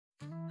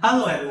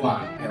Hello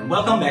everyone and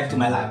welcome back to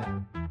my lab.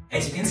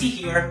 As you can see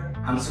here,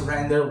 I'm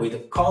surrounded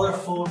with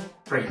colorful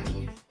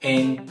printing,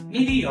 and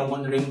maybe you're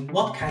wondering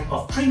what kind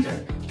of printer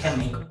can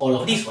make all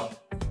of this one.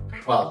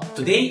 Well,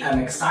 today I'm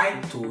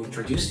excited to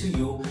introduce to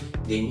you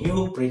the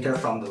new printer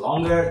from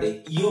Longer,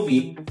 the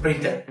UV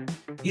printer.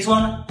 This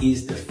one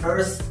is the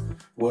first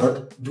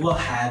world dual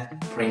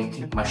head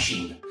printing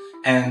machine,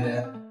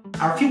 and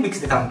a few weeks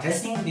that I'm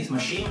testing this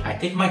machine, I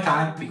take my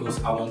time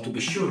because I want to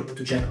be sure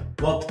to check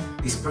what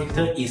this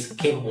printer is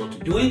capable to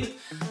do it,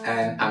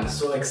 and I'm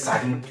so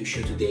excited to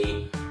show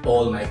today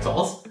all my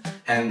tools.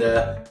 And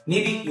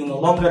maybe you know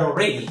Longer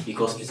already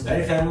because it's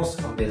very famous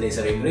from the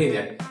laser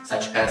engraver,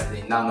 such as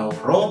the Nano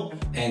Pro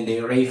and the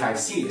Ray 5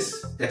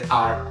 series that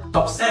are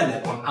top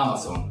seller on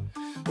Amazon.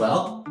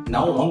 Well,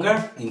 now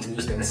Longer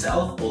introduced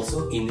themselves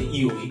also in the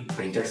UV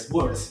printers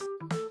world.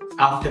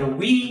 After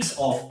weeks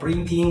of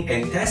printing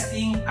and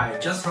testing, I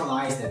just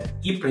realized that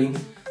ePrint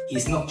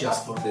is not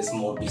just for the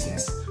small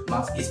business,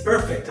 but it's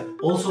perfect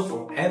also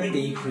for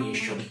everyday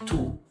creation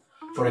too.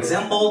 For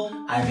example,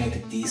 I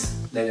made this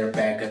leather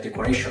bag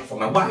decoration for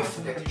my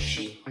wife that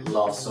she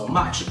loves so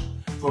much.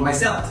 For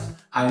myself,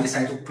 I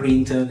decided to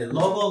print the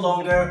logo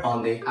Longer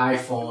on the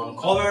iPhone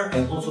cover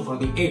and also for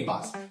the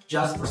AirPods,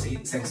 just for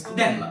thanks to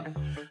them.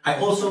 I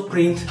also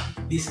print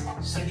this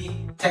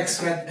 3D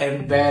textured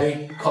and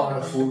very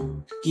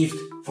colorful gift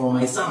for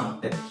my son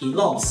that he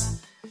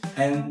loves.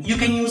 And you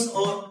can use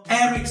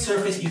every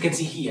surface you can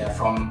see here,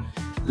 from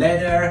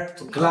leather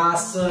to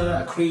glass,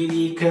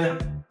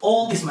 acrylic,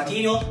 all this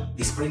material,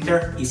 this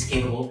printer is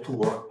capable to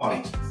work on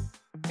it.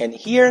 And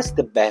here's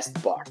the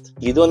best part.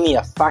 You don't need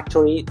a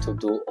factory to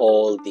do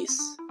all this.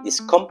 This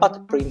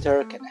compact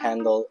printer can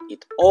handle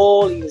it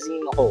all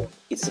using home.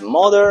 It's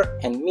modern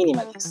and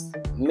minimalist,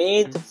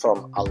 made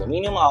from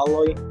aluminum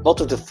alloy.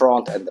 Both the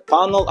front and the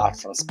panel are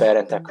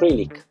transparent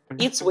acrylic.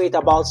 Its weight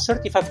about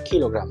 35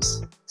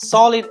 kilograms,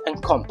 solid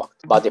and compact,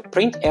 but the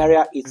print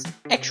area is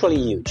actually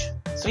huge,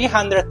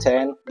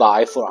 310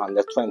 by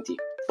 420.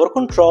 For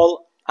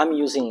control, I'm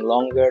using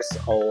Longer's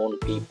own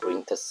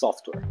ePrint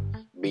software,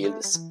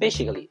 built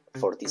specially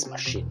for this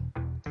machine.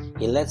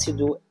 It lets you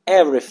do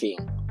everything: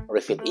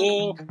 refill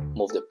ink,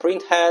 move the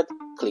print head,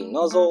 clean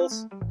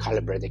nozzles,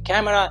 calibrate the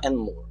camera, and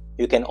more.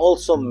 You can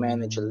also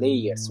manage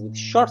layers with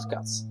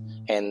shortcuts,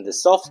 and the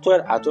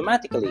software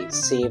automatically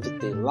saves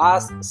the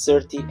last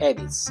 30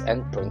 edits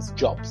and prints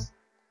jobs.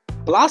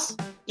 Plus,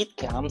 it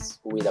comes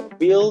with a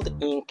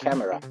built-in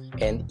camera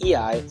and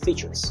AI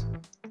features.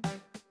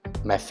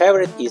 My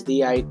favorite is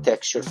the AI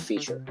texture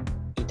feature.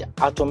 It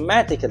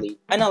automatically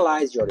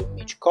analyzes your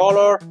image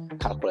color,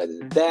 calculates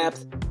the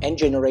depth, and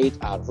generates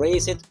a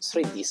raised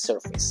 3D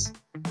surface.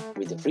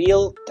 With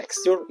real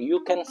texture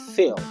you can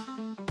feel.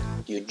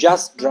 You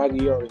just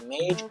drag your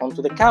image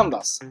onto the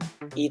canvas,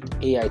 hit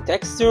AI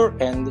texture,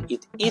 and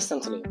it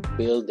instantly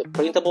builds the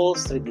printable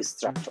 3D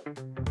structure.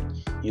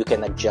 You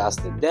can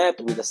adjust the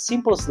depth with a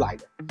simple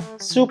slider.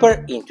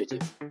 Super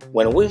intuitive.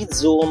 When we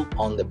zoom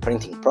on the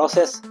printing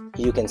process,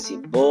 you can see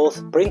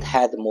both print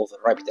head move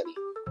rapidly,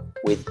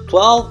 with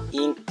 12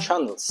 ink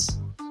channels,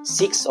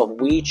 6 of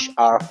which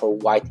are for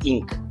white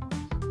ink.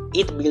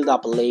 It builds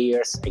up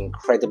layers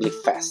incredibly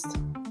fast.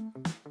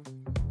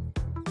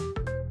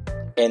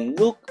 And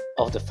look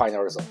at the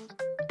final result.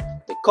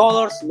 The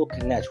colors look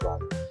natural.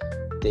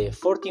 The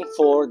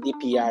 14:4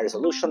 dpi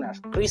resolution are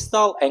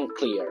crystal and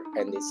clear,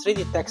 and the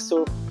 3D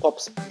texture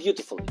pops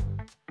beautifully.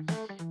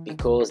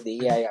 Because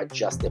the AI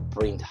adjusts the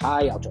print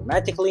height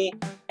automatically,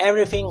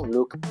 everything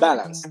looks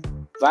balanced,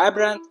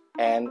 vibrant,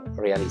 and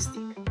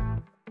realistic.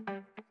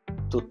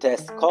 To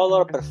test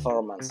color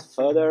performance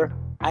further,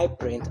 I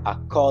print a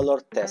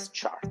color test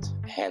chart,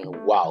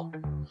 and wow!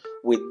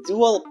 With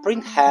dual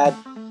print head,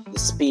 the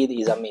speed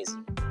is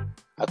amazing.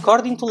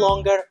 According to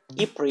Longer,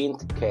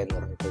 ePrint can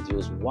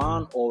reproduce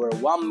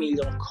 1/1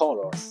 million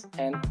colors,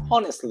 and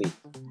honestly,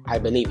 I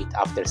believe it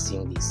after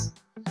seeing this.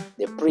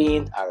 The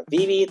prints are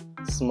vivid,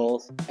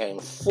 smooth, and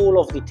full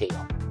of detail.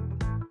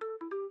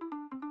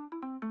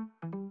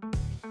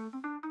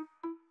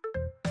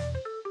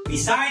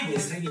 Besides the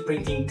 3D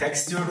printing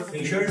texture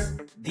features,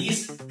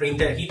 this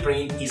printer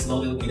ePrint is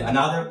loaded with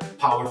another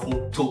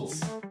powerful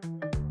tools.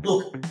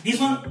 Look, this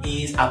one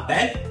is a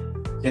bag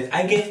that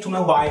I gave to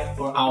my wife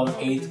for our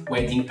 8th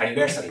wedding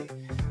anniversary.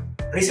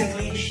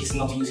 Recently, she's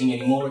not using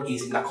anymore,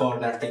 it's in the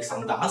corner, takes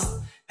some dust.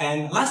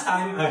 And last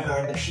time I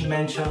heard that she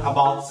mentioned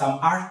about some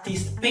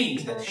artist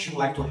paint that she would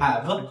like to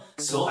have,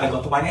 so I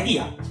got one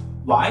idea.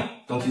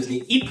 Why don't use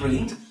the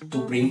ePrint to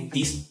bring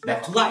this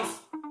back to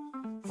life?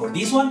 For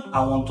this one,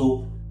 I want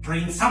to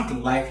print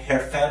something like her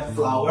favorite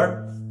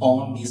flower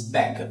on this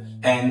bag,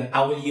 and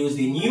I will use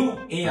the new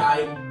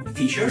AI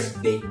features,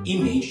 the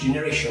image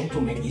generation,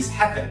 to make this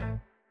happen.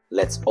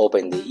 Let's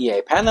open the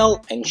AI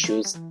panel and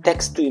choose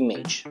text to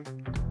image.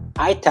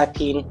 I type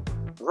in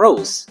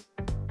rose,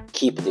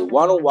 keep the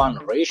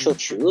 1:1 ratio,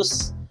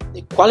 choose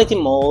the quality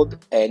mode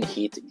and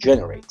hit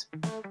generate.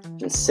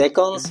 In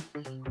seconds,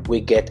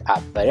 we get a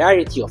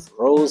variety of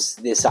rose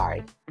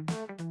design.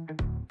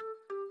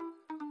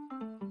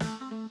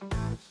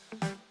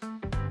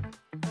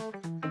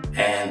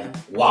 And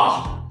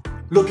wow,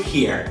 look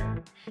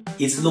here.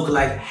 It looks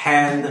like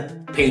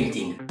hand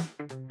painting.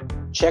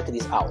 Check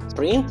this out.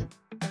 Print,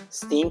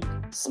 stamp,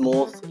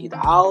 smooth it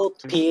out,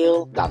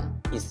 peel,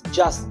 done. It's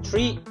just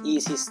 3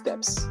 easy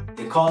steps.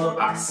 The colors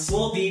are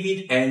so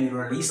vivid and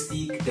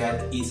realistic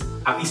that it's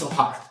a piece of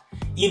art.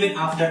 Even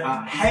after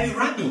a heavy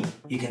wrapping,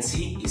 you can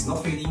see it's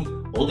not fading,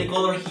 all the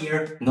color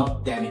here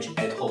not damaged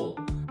at all.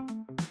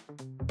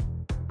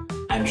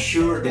 I'm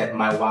sure that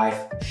my wife,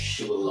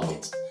 she will love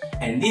it.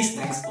 And this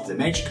thanks to the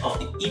magic of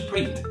the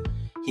ePrint.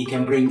 He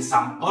can bring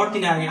some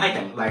ordinary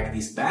item like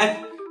this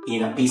bag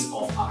in a piece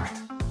of art.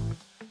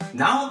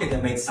 Now that I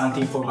made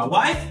something for my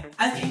wife,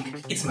 I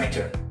think it's my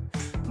turn.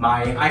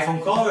 My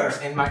iPhone covers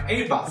and my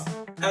AirPods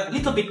are a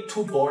little bit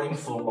too boring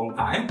for a long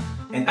time,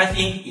 and I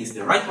think it's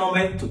the right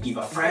moment to give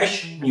a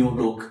fresh new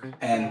look.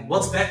 And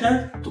what's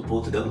better to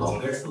put the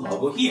longest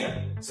logo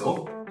here.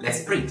 So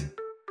let's print.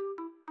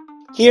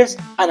 Here's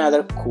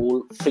another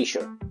cool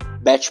feature,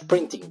 batch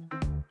printing.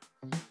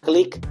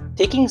 Click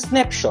taking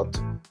snapshot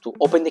to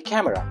open the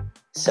camera.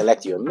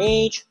 Select your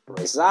image,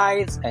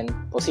 resize and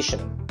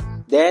positioning.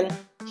 Then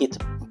hit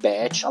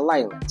batch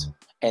alignment,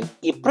 and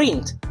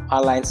ePrint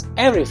aligns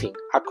everything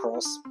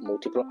across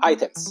multiple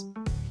items.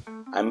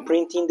 I'm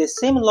printing the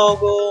same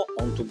logo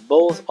onto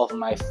both of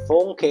my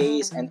phone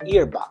case and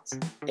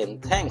earbuds,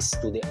 and thanks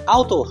to the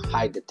auto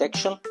hide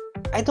detection,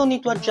 I don't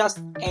need to adjust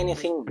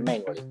anything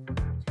manually.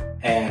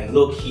 And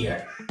look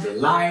here, the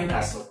lines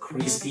are so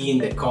crispy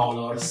and the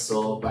colors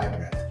so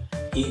vibrant.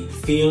 It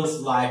feels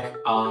like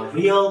a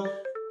real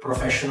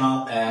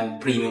professional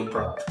and premium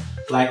product,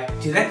 like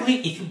directly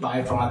if you buy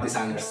it from a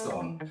designer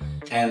store.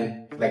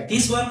 And like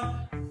this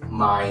one,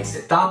 my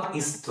setup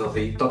is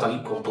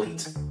totally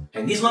complete.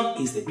 And this one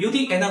is the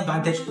beauty and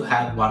advantage to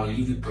have one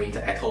UV printer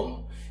at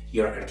home.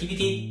 Your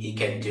creativity, it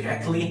can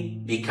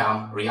directly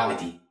become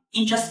reality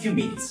in just a few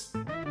minutes.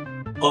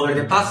 Over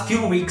the past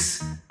few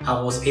weeks, I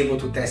was able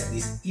to test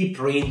this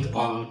ePrint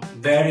on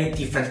very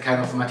different kind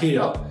of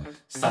material,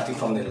 starting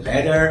from the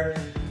leather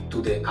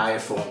to the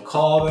iPhone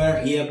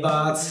cover,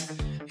 earbuds,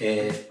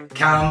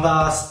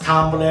 canvas,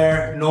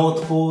 tumbler,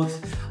 notebook,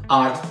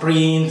 art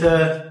print,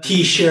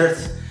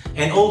 t-shirts,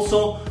 and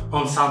also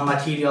on some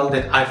material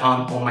that I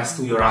found on my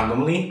studio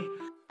randomly.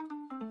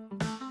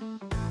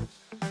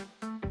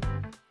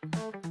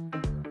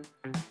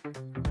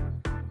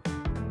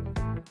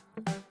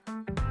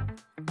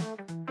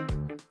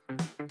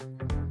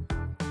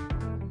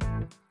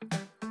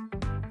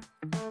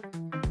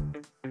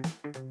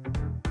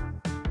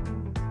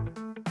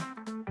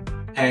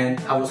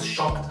 And I was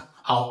shocked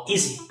how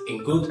easy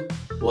and good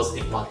was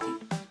the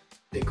quality.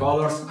 The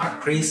colors are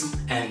crisp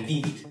and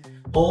vivid.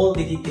 All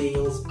the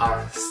details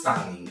are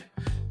stunning.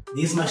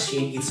 This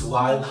machine is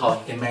wild how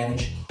it can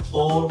manage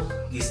all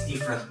these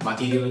different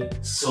materials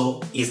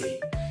so easily.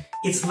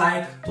 It's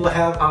like to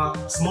have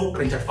a small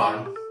printer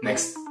farm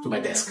next to my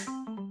desk.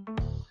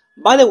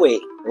 By the way,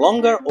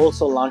 Longer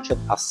also launched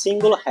a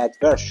single-head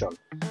version,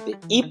 the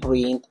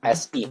ePrint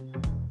SE.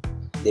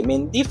 The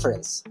main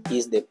difference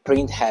is the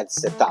print head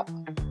setup.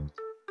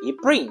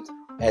 ePrint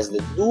has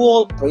the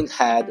dual print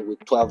head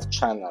with 12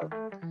 channels,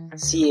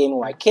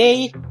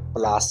 CMYK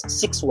plus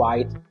 6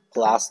 white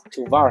plus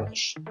 2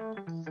 varnish.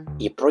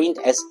 ePrint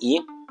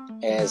SE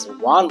has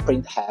one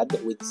print head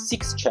with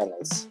 6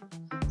 channels,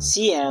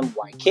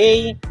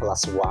 CMYK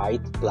plus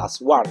white plus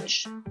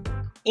varnish.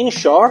 In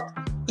short,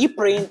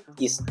 ePrint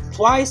is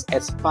twice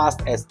as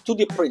fast as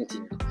 2D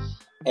printing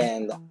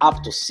and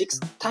up to 6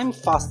 times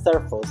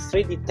faster for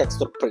 3D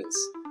texture prints.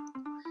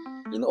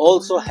 It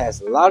also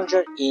has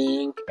larger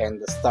ink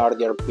and a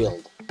sturdier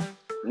build.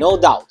 No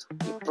doubt,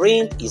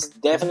 ePrint is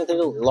definitely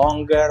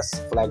Longer's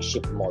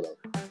flagship model.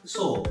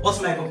 So,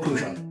 what's my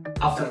conclusion?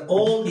 After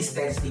all this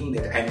testing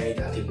that I made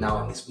until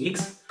now in these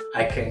weeks,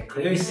 I can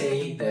clearly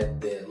say that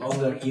the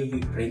Longer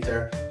UV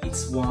printer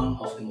is one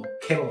of the most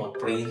capable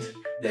print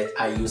that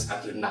I use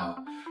until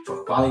now.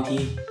 For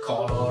quality,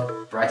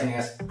 color,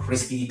 brightness,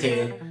 crispy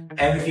detail,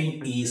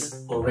 everything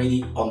is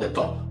already on the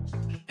top.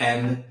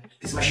 And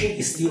this machine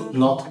is still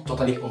not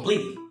totally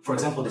completed. For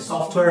example, the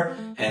software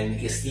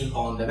is still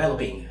on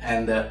developing,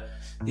 and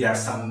there are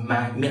some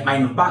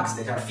minor bugs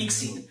that are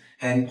fixing.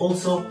 And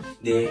also,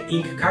 the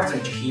ink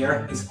cartridge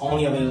here is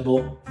only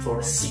available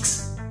for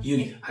 6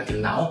 units until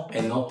now,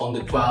 and not on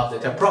the 12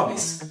 that I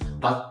promised.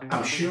 But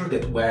I'm sure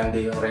that when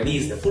they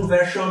release the full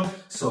version,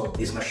 so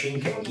this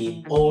machine can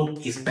give all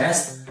its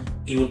best,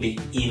 it will be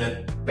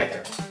even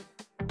better.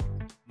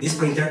 This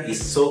printer is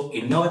so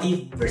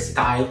innovative,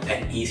 versatile,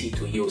 and easy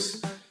to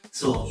use.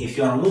 So if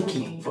you are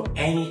looking for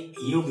any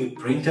UV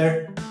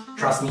printer,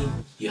 trust me,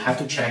 you have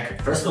to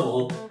check first of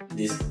all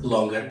this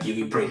Longer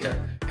UV printer,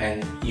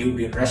 and you'll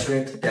be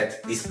reassured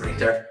that this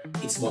printer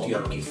is what you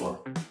are looking for.